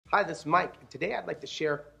Hi, this is Mike, and today I'd like to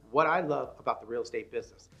share what I love about the real estate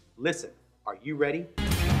business. Listen, are you ready? The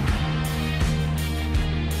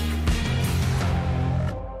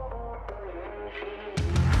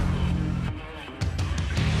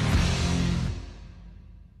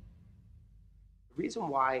reason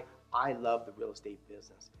why I love the real estate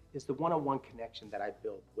business is the one-on-one connection that I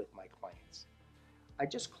build with my clients. I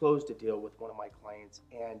just closed a deal with one of my clients,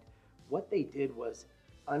 and what they did was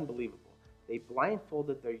unbelievable. They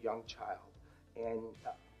blindfolded their young child, and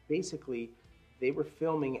basically, they were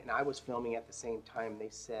filming, and I was filming at the same time. They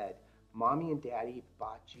said, "Mommy and Daddy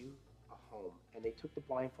bought you a home," and they took the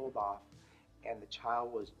blindfold off, and the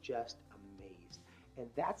child was just amazed. And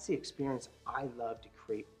that's the experience I love to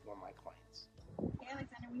create for my clients. Hey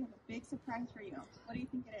Alexander, we have a big surprise for you. What do you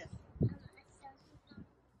think it is?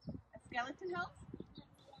 A skeleton house?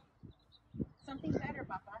 Something better,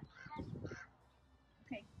 Papa.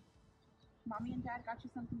 Okay, Mommy and Dad got you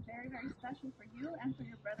something very, very special for you and for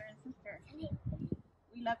your brother and sister.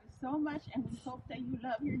 We love you so much and we hope that you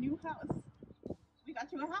love your new house. We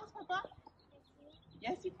got you a house, Papa.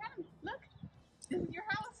 Yes, you can. Look, this is your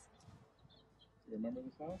house. You remember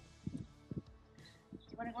this house?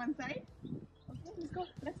 You want to go inside? Okay, let's go.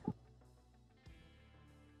 Let's go.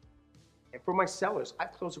 And for my sellers,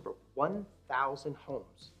 I've closed over 1,000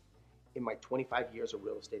 homes in my 25 years of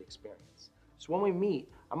real estate experience. So when we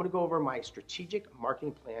meet, I'm going to go over my strategic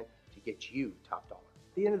marketing plan to get you top dollar.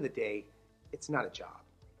 At the end of the day, it's not a job,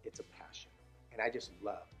 it's a passion. And I just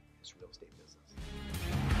love this real estate business.